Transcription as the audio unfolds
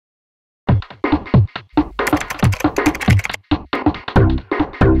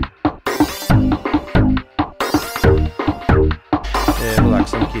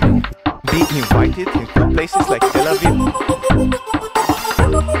located in cool places like Tel Aviv.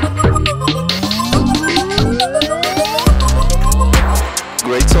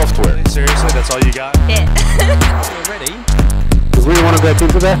 Great software. Seriously, that's all you got? Yeah. Ready? Because we want to get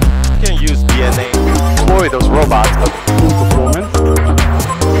into that. You can use DNA. Boy, those robots have Full performance.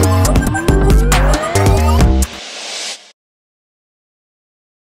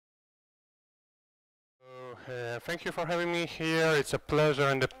 Thank you for having me here. It's a pleasure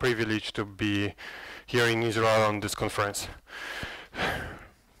and a privilege to be here in Israel on this conference.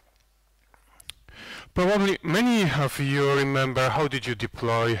 Probably many of you remember how did you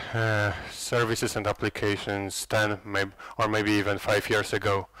deploy services and applications 10 or maybe even 5 years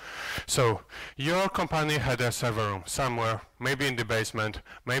ago. So your company had a server room somewhere, maybe in the basement,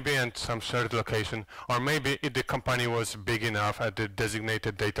 maybe in some shared location, or maybe if the company was big enough at the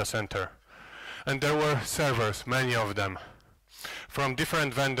designated data center. And there were servers, many of them, from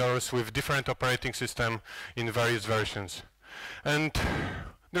different vendors with different operating system in various versions. And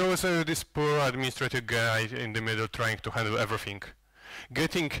there was this poor administrative guy in the middle trying to handle everything.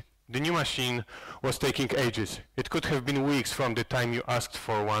 Getting the new machine was taking ages. It could have been weeks from the time you asked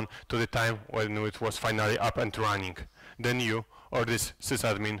for one to the time when it was finally up and running. Then you, or this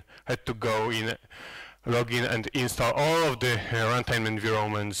sysadmin, had to go in, log in and install all of the runtime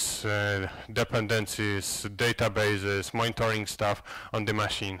environments, dependencies, databases, monitoring stuff on the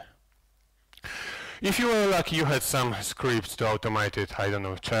machine. If you were lucky, you had some scripts to automate it, I don't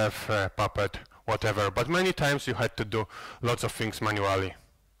know, Chef, Puppet, whatever, but many times you had to do lots of things manually.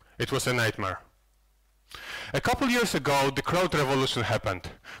 It was a nightmare. A couple years ago, the cloud revolution happened.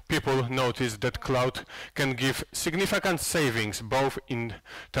 People noticed that cloud can give significant savings, both in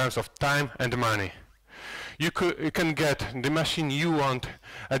terms of time and money. You can get the machine you want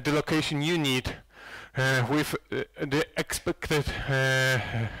at the location you need with the expected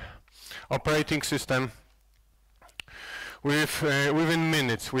operating system within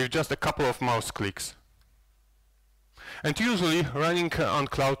minutes with just a couple of mouse clicks. And usually running on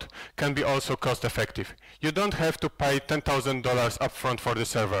cloud can be also cost effective. You don't have to pay $10,000 upfront for the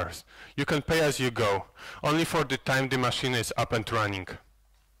servers. You can pay as you go, only for the time the machine is up and running.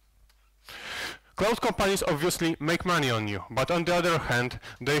 Cloud companies obviously make money on you, but on the other hand,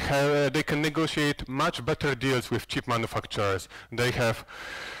 they can negotiate much better deals with chip manufacturers. They have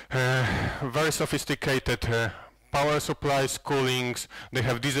very sophisticated power supplies, coolings, they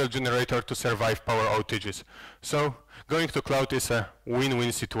have diesel generator to survive power outages. So going to cloud is a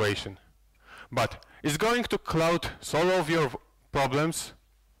win-win situation. But is going to cloud solve all of your problems?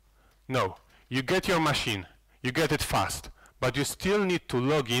 No. You get your machine, you get it fast, but you still need to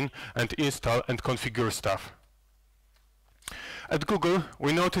log in and install and configure stuff. At Google,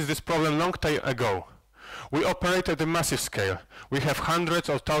 we noticed this problem long time ago. We operate at a massive scale. We have hundreds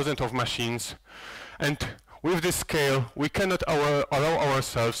of thousands of machines, and with this scale, we cannot allow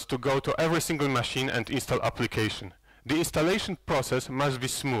ourselves to go to every single machine and install application. The installation process must be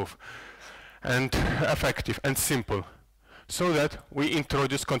smooth and effective and simple, so that we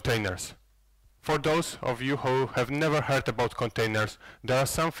introduce containers. For those of you who have never heard about containers, there are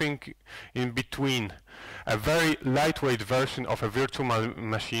something in between a very lightweight version of a virtual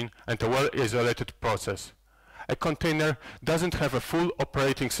machine and a well-isolated process. A container doesn't have a full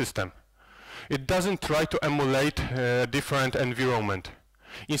operating system. It doesn't try to emulate a different environment.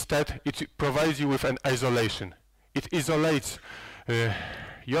 Instead, it provides you with an isolation. It isolates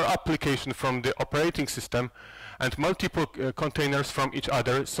your application from the operating system and multiple containers from each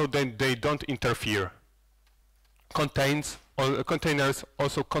other so that they don't interfere. Containers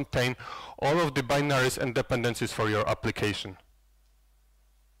also contain all of the binaries and dependencies for your application.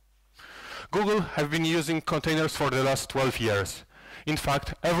 Google have been using containers for the last 12 years. In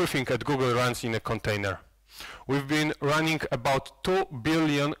fact, everything at Google runs in a container. We've been running about 2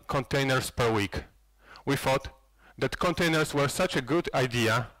 billion containers per week. We thought that containers were such a good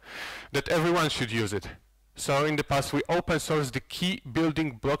idea that everyone should use it. So in the past we open sourced the key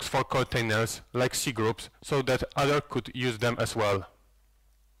building blocks for containers like C groups so that others could use them as well.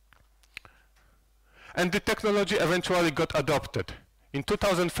 And the technology eventually got adopted. In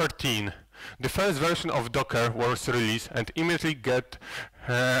 2013, the first version of Docker was released and immediately got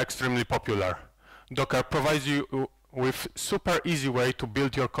extremely popular. Docker provides you with super easy way to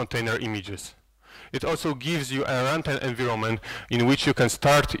build your container images. It also gives you a runtime environment in which you can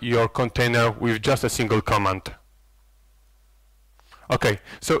start your container with just a single command. Okay,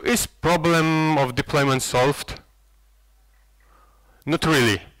 so is problem of deployment solved? Not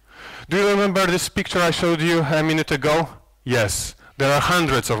really. Do you remember this picture I showed you a minute ago? Yes, there are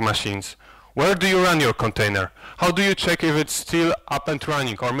hundreds of machines. Where do you run your container? How do you check if it's still up and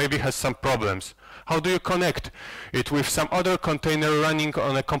running or maybe has some problems? How do you connect it with some other container running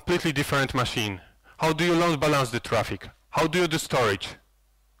on a completely different machine? How do you load balance the traffic? How do you do storage?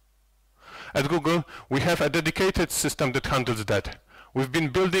 At Google, we have a dedicated system that handles that. We've been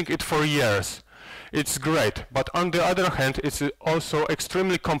building it for years. It's great, but on the other hand, it's also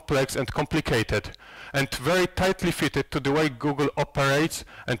extremely complex and complicated, and very tightly fitted to the way Google operates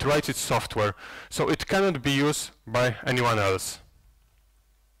and writes its software, so it cannot be used by anyone else.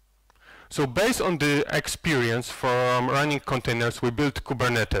 So based on the experience from running containers, we built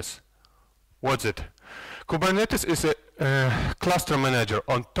Kubernetes. What's it? Kubernetes is a cluster manager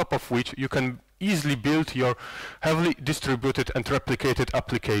on top of which you can easily build your heavily distributed and replicated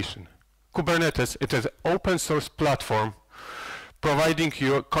application. Kubernetes is an open source platform providing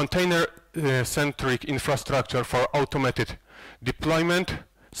you container-centric infrastructure for automated deployment,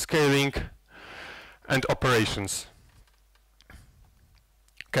 scaling, and operations.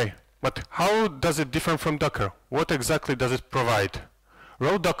 Okay, but how does it differ from Docker? What exactly does it provide?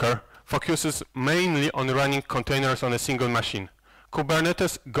 Raw Docker focuses mainly on running containers on a single machine.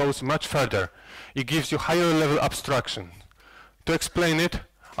 Kubernetes goes much further. It gives you higher level abstraction. To explain it,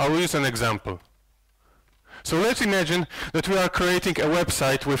 I will use an example. So let's imagine that we are creating a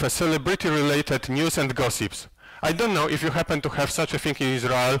website with a celebrity-related news and gossips. I don't know if you happen to have such a thing in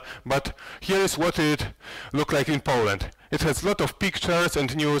Israel, but here is what it looks like in Poland. It has a lot of pictures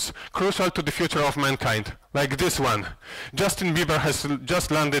and news crucial to the future of mankind, like this one. Justin Bieber has just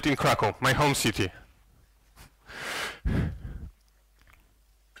landed in Krakow, my home city.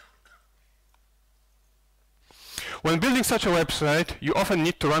 When building such a website, you often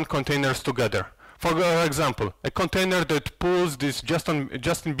need to run containers together. For example, a container that pulls these Justin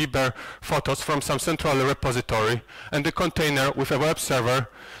Bieber photos from some central repository, and a container with a web server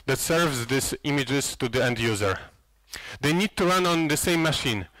that serves these images to the end user. They need to run on the same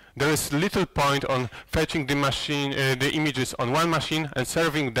machine. There is little point on fetching the images on one machine and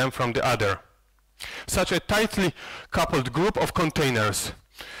serving them from the other. Such a tightly coupled group of containers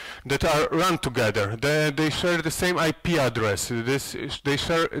that are run together, they share the same IP address, they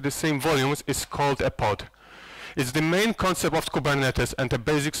share the same volumes, is called a pod. It's the main concept of Kubernetes and a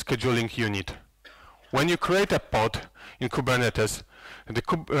basic scheduling unit. When you create a pod in Kubernetes, the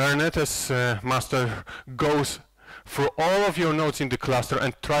Kubernetes master goes through all of your nodes in the cluster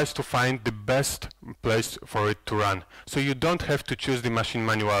and tries to find the best place for it to run, so you don't have to choose the machine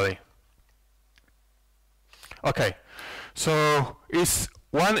manually. Okay, so is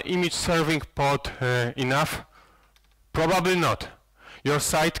one image serving pod enough? Probably not. Your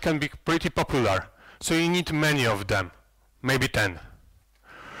site can be pretty popular, so you need many of them, maybe 10.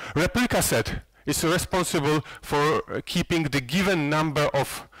 Replica set is responsible for keeping the given number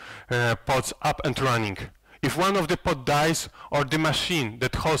of pods up and running. If one of the pods dies or the machine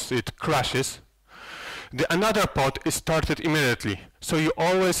that hosts it crashes, another pod is started immediately, so you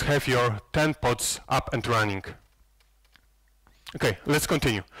always have your 10 pods up and running. Okay, let's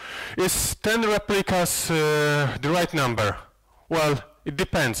continue. Is 10 replicas the right number? Well, it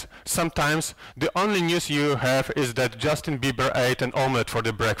depends. Sometimes the only news you have is that Justin Bieber ate an omelette for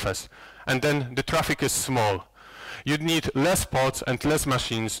the breakfast, and then the traffic is small. You need less pods and less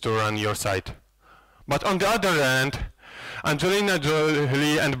machines to run your site. But on the other hand, Angelina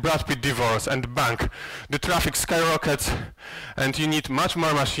Jolie and Brad Pitt divorce and bang, the traffic skyrockets, and you need much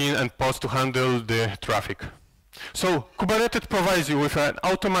more machine and pods to handle the traffic. So Kubernetes provides you with an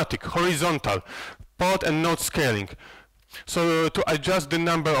automatic, horizontal pod and node scaling, so to adjust the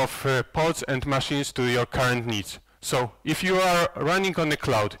number of pods and machines to your current needs. So if you are running on the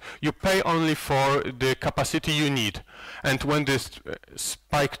cloud, you pay only for the capacity you need, and when this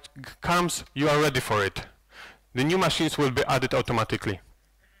spike comes, you are ready for it. The new machines will be added automatically.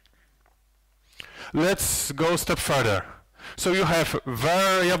 Let's go a step further. So you have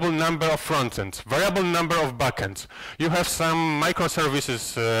variable number of frontends, variable number of backends. You have some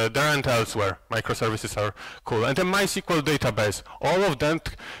microservices there and elsewhere. Microservices are cool. And a MySQL database. All of them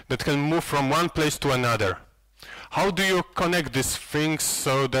that can move from one place to another. How do you connect these things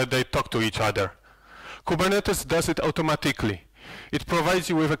so that they talk to each other? Kubernetes does it automatically. It provides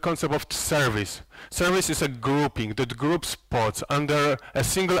you with a concept of service. Service is a grouping that groups pods under a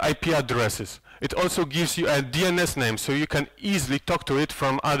single IP addresses. It also gives you a DNS name, so you can easily talk to it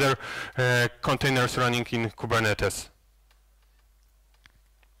from other containers running in Kubernetes.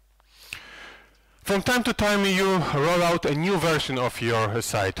 From time to time you roll out a new version of your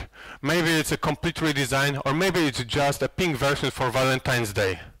site. Maybe it's a complete redesign, or maybe it's just a pink version for Valentine's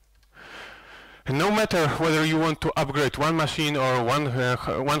Day. And no matter whether you want to upgrade one machine or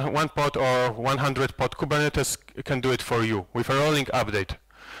one pod or 100 pod, Kubernetes can do it for you with a rolling update.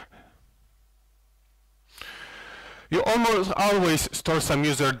 You almost always store some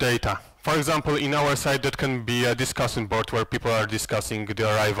user data. For example, in our site that can be a discussion board where people are discussing the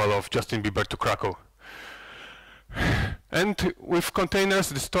arrival of Justin Bieber to Krakow. And with containers,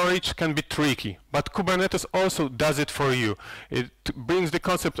 the storage can be tricky, but Kubernetes also does it for you. It brings the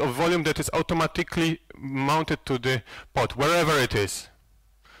concept of volume that is automatically mounted to the pod, wherever it is.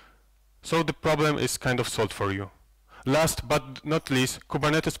 So the problem is kind of solved for you. Last but not least,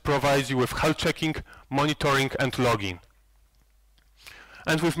 Kubernetes provides you with health checking, monitoring, and logging.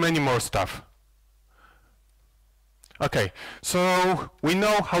 And with many more stuff. Okay, so we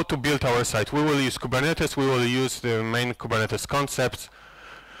know how to build our site. We will use Kubernetes, we will use the main Kubernetes concepts.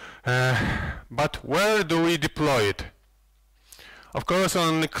 But where do we deploy it? Of course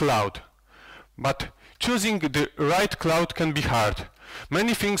on the cloud. But choosing the right cloud can be hard.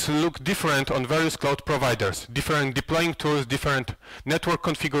 Many things look different on various cloud providers. Different deploying tools, different network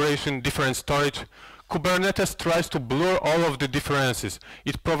configuration, different storage. Kubernetes tries to blur all of the differences.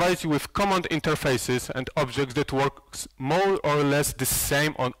 It provides you with common interfaces and objects that work more or less the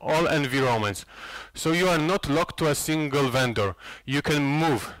same on all environments. So you are not locked to a single vendor. You can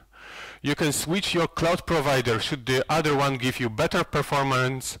move. You can switch your cloud provider should the other one give you better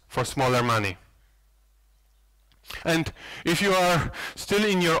performance for smaller money. And if you are still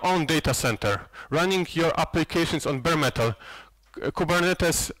in your own data center, running your applications on bare metal,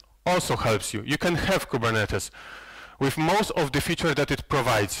 Kubernetes also helps you. You can have Kubernetes with most of the features that it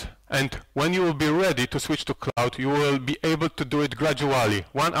provides. And when you will be ready to switch to cloud, you will be able to do it gradually,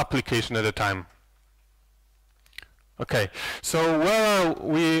 one application at a time. Okay, so where are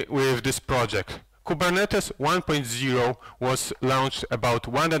we with this project? Kubernetes 1.0 was launched about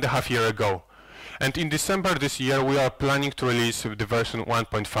 1.5 years ago. And in December this year, we are planning to release the version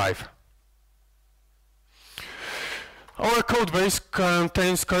 1.5. Our codebase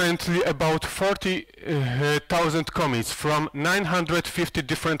contains currently about 40,000 commits from 950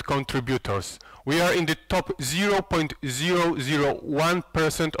 different contributors. We are in the top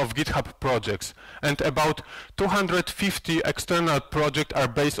 0.001% of GitHub projects, and about 250 external projects are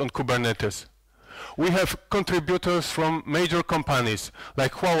based on Kubernetes. We have contributors from major companies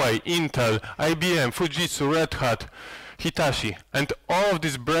like Huawei, Intel, IBM, Fujitsu, Red Hat, Hitachi, and all of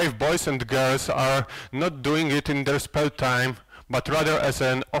these brave boys and girls are not doing it in their spare time, but rather as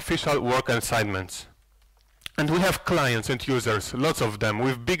an official work assignments. And we have clients and users, lots of them,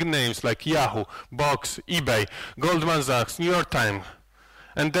 with big names like Yahoo, Box, eBay, Goldman Sachs, New York Times.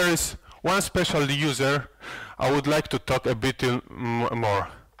 And there is one special user I would like to talk a bit more.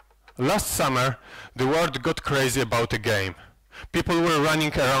 Last summer, the world got crazy about a game. People were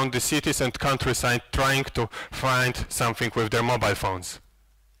running around the cities and countryside trying to find something with their mobile phones.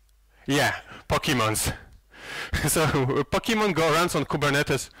 Yeah, Pokemons. So Pokemon Go runs on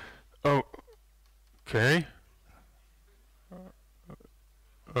Kubernetes. Oh, okay.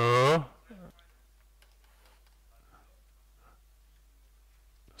 Oh.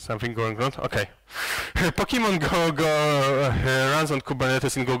 Something going on? Okay. Pokemon Go runs on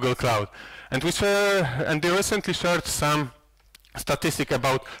Kubernetes in Google Cloud. And they recently shared some statistic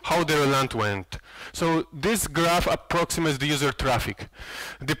about how their launch went. So this graph approximates the user traffic.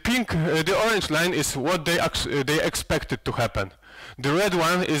 The orange line is what they expected to happen. The red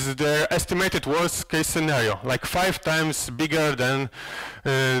one is their estimated worst case scenario, like 5 times bigger than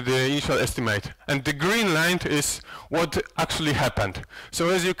the initial estimate. And the green line is what actually happened. So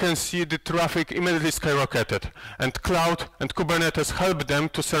as you can see, the traffic immediately skyrocketed, and cloud and Kubernetes helped them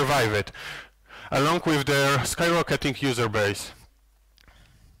to survive it, along with their skyrocketing user base.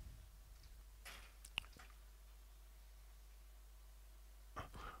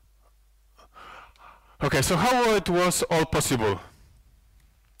 Okay, so how it was all possible?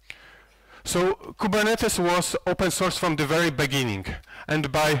 So Kubernetes was open source from the very beginning.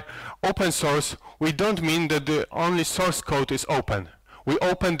 And by open source, we don't mean that the only source code is open. We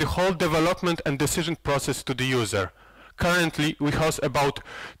open the whole development and decision process to the user. Currently, we host about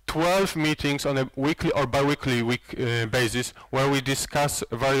 12 meetings on a weekly or bi-weekly basis where we discuss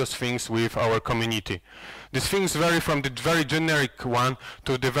various things with our community. These things vary from the very generic one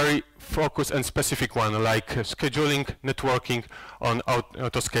to the very focused and specific one, like scheduling, networking, on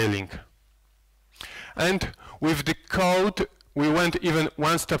auto-scaling. And with the code, we went even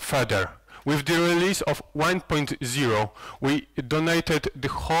one step further. With the release of 1.0, we donated the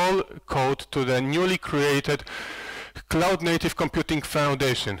whole code to the newly created Cloud Native Computing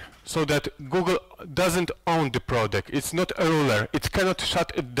Foundation, so that Google doesn't own the product. It's not a ruler. It cannot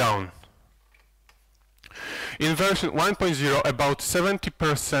shut it down. In version 1.0, about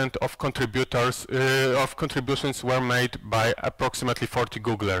 70% of contributions were made by approximately 40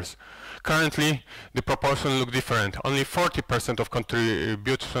 Googlers. Currently, the proportion looks different. Only 40% of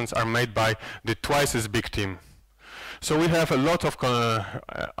contributions are made by the twice as big team. So we have a lot of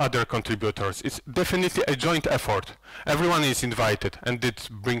other contributors. It's definitely a joint effort. Everyone is invited, and it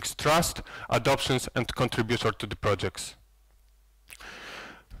brings trust, adoptions, and contribution to the projects.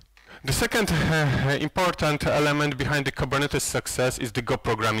 The second important element behind the Kubernetes success is the Go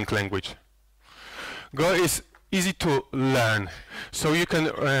programming language. Go is easy to learn, so you can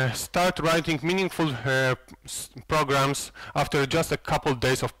start writing meaningful programs after just a couple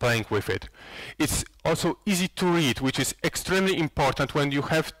days of playing with it. It's also easy to read, which is extremely important when you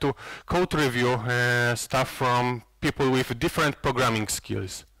have to code review stuff from people with different programming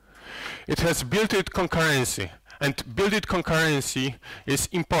skills. It has built-in concurrency. And built-in concurrency is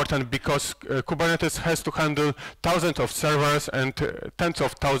important because Kubernetes has to handle thousands of servers and tens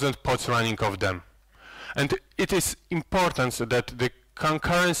of thousands of pods running of them. And it is important that the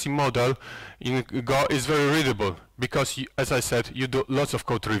concurrency model in Go is very readable because, as I said, you do lots of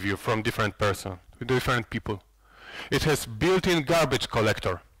code review from different people. It has built-in garbage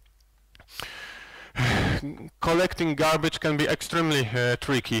collector. Collecting garbage can be extremely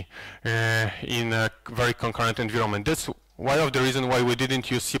tricky in a very concurrent environment. That's one of the reasons why we didn't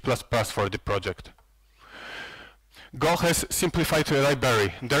use C++ for the project. Go has simplified the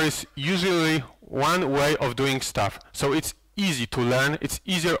library. There is usually one way of doing stuff, so it's easy to learn, it's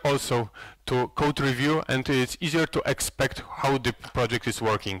easier also to code review, and it's easier to expect how the project is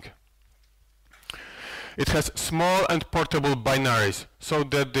working. It has small and portable binaries, so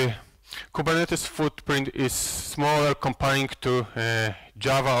that the Kubernetes footprint is smaller comparing to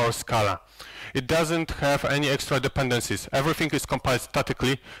Java or Scala. It doesn't have any extra dependencies. Everything is compiled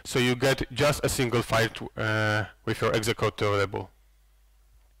statically, so you get just a single file with your executable.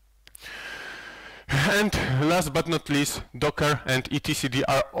 And last but not least, Docker and etcd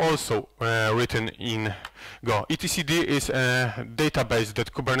are also written in Go. etcd is a database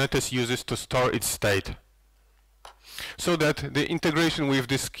that Kubernetes uses to store its state, so that the integration with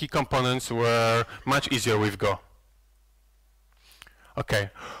these key components were much easier with Go.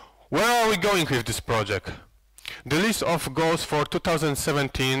 Okay, where are we going with this project? The list of goals for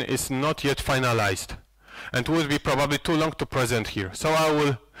 2017 is not yet finalized and would be probably too long to present here, so I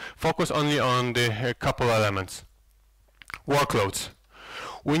will focus only on the couple elements. Workloads.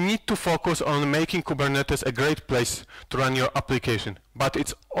 We need to focus on making Kubernetes a great place to run your application, but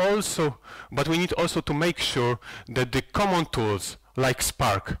we need also to make sure that the common tools like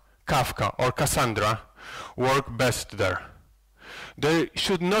Spark, Kafka, or Cassandra work best there. They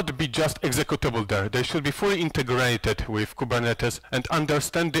should not be just executable there. They should be fully integrated with Kubernetes and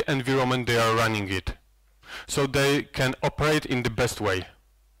understand the environment they are running it, so they can operate in the best way.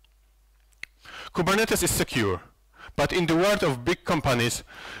 Kubernetes is secure, but in the world of big companies,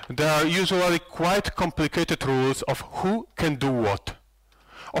 there are usually quite complicated rules of who can do what.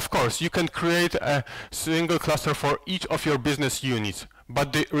 Of course, you can create a single cluster for each of your business units,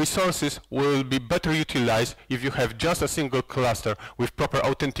 but the resources will be better utilized if you have just a single cluster with proper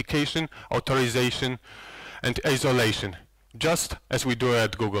authentication, authorization, and isolation, just as we do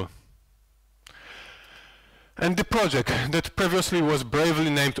at Google. And the project that previously was bravely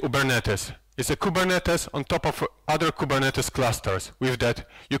named Kubernetes is a Kubernetes on top of other Kubernetes clusters. With that,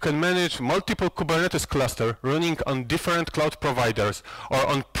 you can manage multiple Kubernetes clusters running on different cloud providers or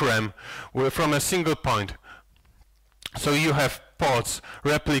on-prem from a single point. So you have pods,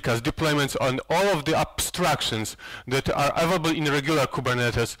 replicas, deployments, and all of the abstractions that are available in regular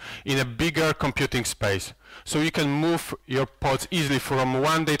Kubernetes in a bigger computing space. So you can move your pods easily from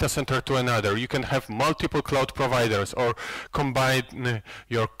one data center to another. You can have multiple cloud providers or combine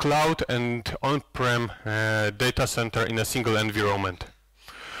your cloud and on-prem data center in a single environment.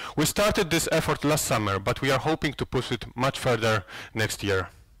 We started this effort last summer, but we are hoping to push it much further next year.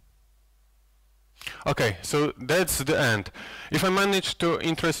 Okay, so that's the end. If I managed to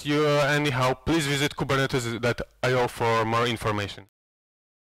interest you anyhow, please visit kubernetes.io for more information.